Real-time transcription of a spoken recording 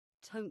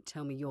Don't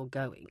tell me you're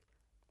going.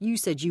 You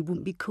said you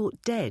wouldn't be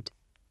caught dead.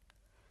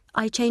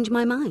 I changed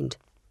my mind.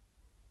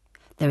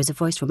 There is a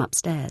voice from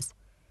upstairs.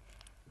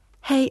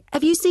 Hey,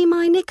 have you seen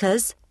my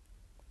knickers?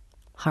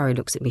 Harry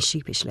looks at me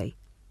sheepishly.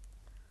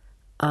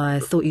 I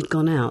thought you'd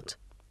gone out.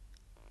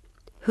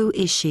 Who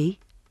is she?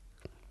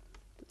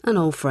 An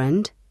old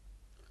friend.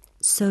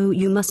 So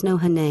you must know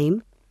her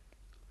name?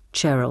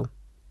 Cheryl.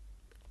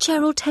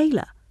 Cheryl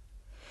Taylor.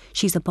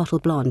 She's a bottle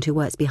blonde who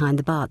works behind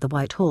the bar at the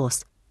White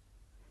Horse.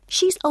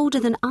 She's older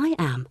than I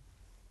am.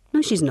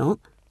 No, she's not.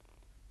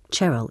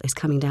 Cheryl is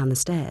coming down the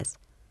stairs.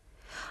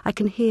 I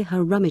can hear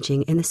her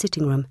rummaging in the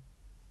sitting room.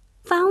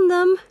 Found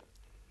them.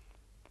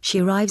 She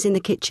arrives in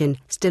the kitchen,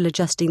 still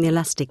adjusting the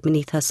elastic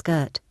beneath her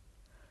skirt.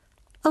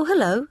 Oh,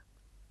 hello.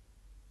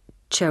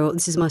 Cheryl,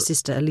 this is my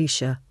sister,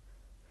 Alicia.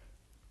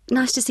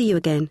 Nice to see you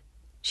again,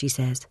 she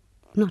says,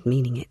 not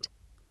meaning it.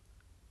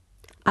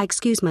 I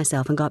excuse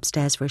myself and go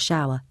upstairs for a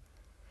shower.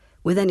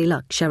 With any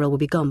luck, Cheryl will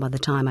be gone by the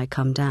time I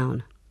come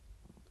down.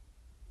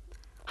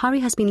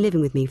 Harry has been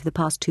living with me for the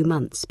past 2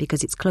 months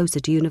because it's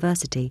closer to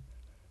university.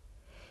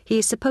 He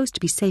is supposed to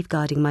be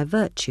safeguarding my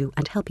virtue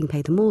and helping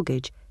pay the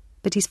mortgage,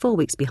 but he's 4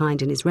 weeks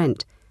behind in his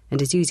rent and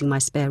is using my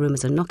spare room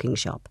as a knocking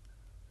shop.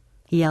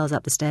 He yells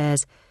up the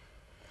stairs,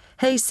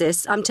 "Hey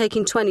sis, I'm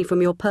taking 20 from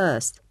your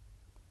purse."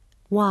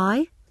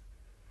 Why?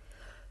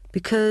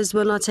 Because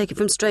when I take it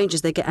from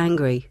strangers they get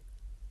angry.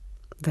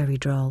 Very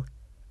droll.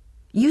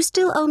 You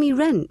still owe me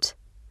rent.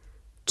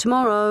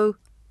 Tomorrow.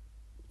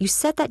 You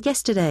said that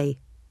yesterday.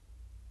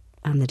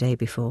 And the day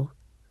before.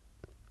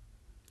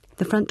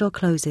 The front door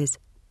closes.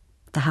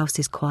 The house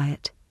is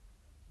quiet.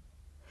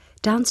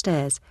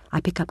 Downstairs,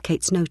 I pick up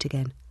Kate's note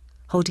again,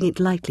 holding it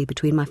lightly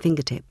between my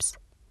fingertips.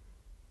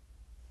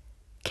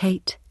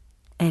 Kate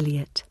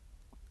Elliott.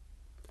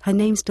 Her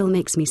name still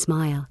makes me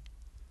smile.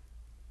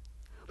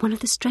 One of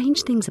the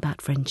strange things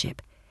about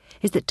friendship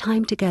is that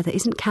time together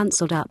isn't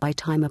cancelled out by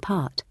time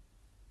apart.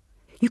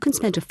 You can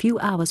spend a few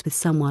hours with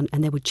someone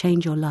and they would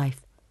change your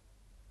life,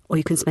 or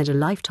you can spend a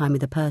lifetime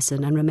with a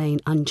person and remain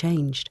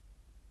unchanged.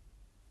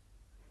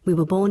 We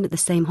were born at the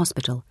same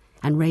hospital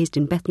and raised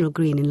in Bethnal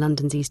Green in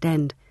London's East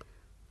End,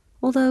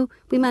 although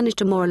we managed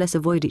to more or less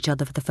avoid each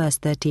other for the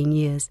first 13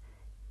 years.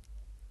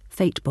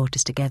 Fate brought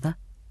us together,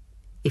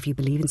 if you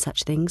believe in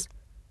such things.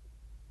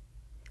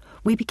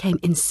 We became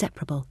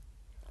inseparable,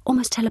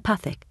 almost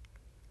telepathic.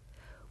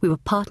 We were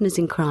partners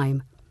in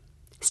crime,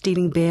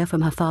 stealing beer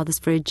from her father's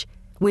fridge,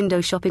 window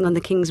shopping on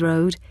the King's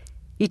Road,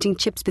 eating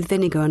chips with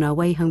vinegar on our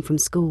way home from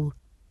school.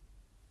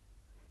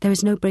 There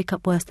is no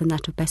breakup worse than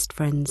that of best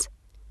friends.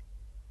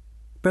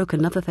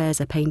 Broken love affairs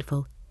are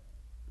painful.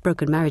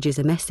 Broken marriages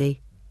are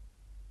messy.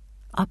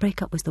 Our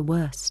breakup was the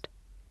worst.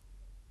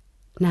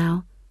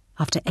 Now,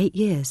 after 8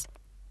 years,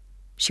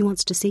 she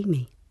wants to see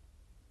me.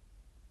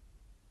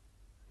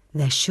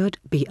 There should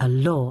be a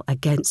law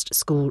against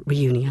school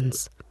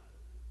reunions.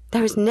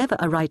 There is never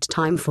a right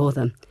time for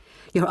them.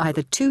 You're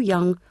either too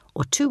young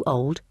or too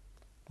old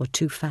or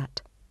too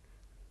fat.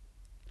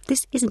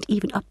 This isn't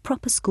even a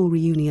proper school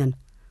reunion.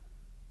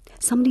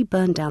 Somebody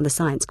burned down the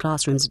science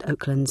classrooms at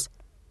Oaklands.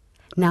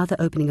 Now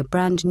they're opening a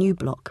brand new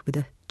block with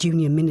a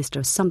junior minister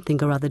of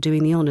something or other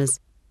doing the honours.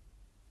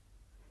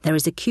 There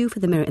is a queue for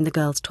the mirror in the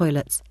girls'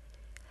 toilets.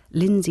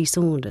 Lindsay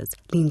Saunders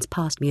leans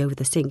past me over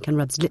the sink and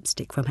rubs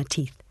lipstick from her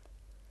teeth.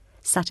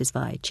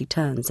 Satisfied, she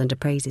turns and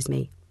appraises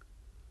me.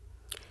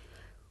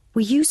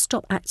 Will you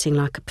stop acting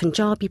like a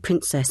Punjabi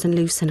princess and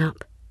loosen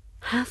up?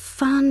 Have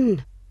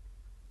fun.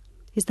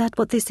 Is that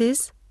what this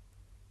is?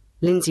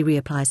 Lindsay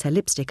reapplies her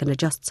lipstick and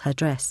adjusts her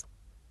dress.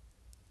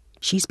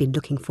 She's been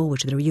looking forward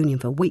to the reunion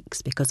for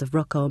weeks because of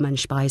Rocco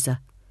Manspeiser.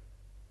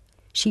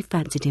 She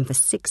fancied him for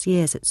 6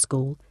 years at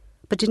school,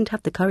 but didn't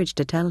have the courage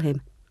to tell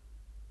him.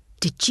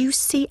 Did you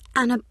see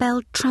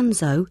Annabelle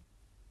Trunzo?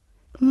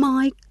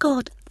 My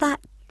God,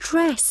 that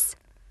dress!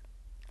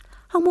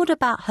 And what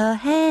about her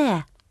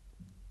hair?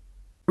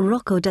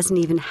 Rocco doesn't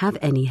even have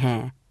any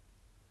hair.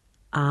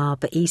 Ah,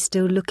 but he's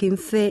still looking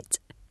fit.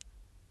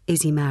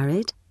 Is he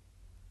married?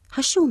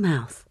 Hush your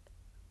mouth.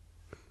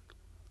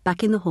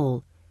 Back in the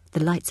hall,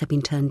 the lights have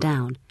been turned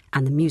down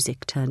and the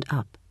music turned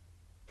up.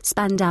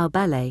 Spandau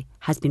Ballet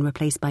has been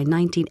replaced by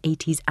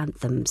 1980s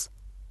anthems.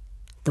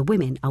 The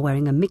women are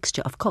wearing a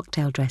mixture of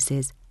cocktail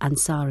dresses and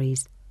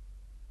saris.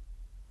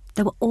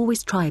 There were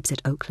always tribes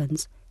at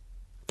Oaklands.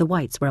 The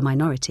whites were a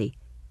minority.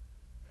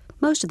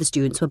 Most of the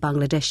students were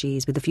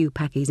Bangladeshis with a few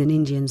Pakis and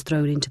Indians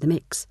thrown into the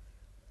mix.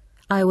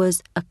 I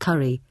was a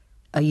curry,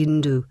 a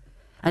Hindu,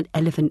 an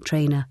elephant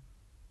trainer.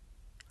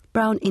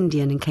 Brown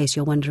Indian, in case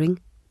you're wondering.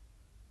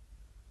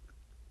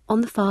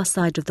 On the far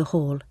side of the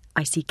hall,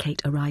 I see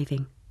Kate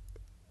arriving.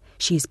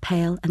 She is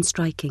pale and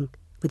striking,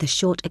 with a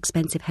short,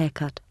 expensive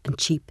haircut and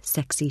cheap,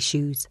 sexy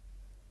shoes.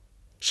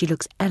 She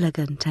looks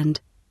elegant and,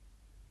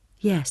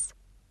 yes,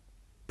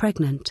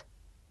 pregnant.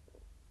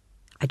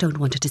 I don't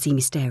want her to see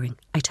me staring.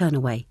 I turn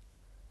away.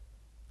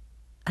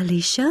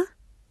 Alicia?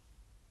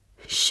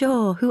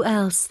 Sure, who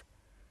else?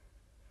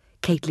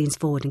 Kate leans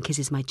forward and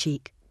kisses my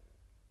cheek.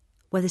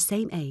 We're the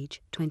same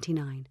age,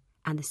 29,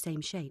 and the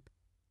same shape,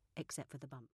 except for the bump.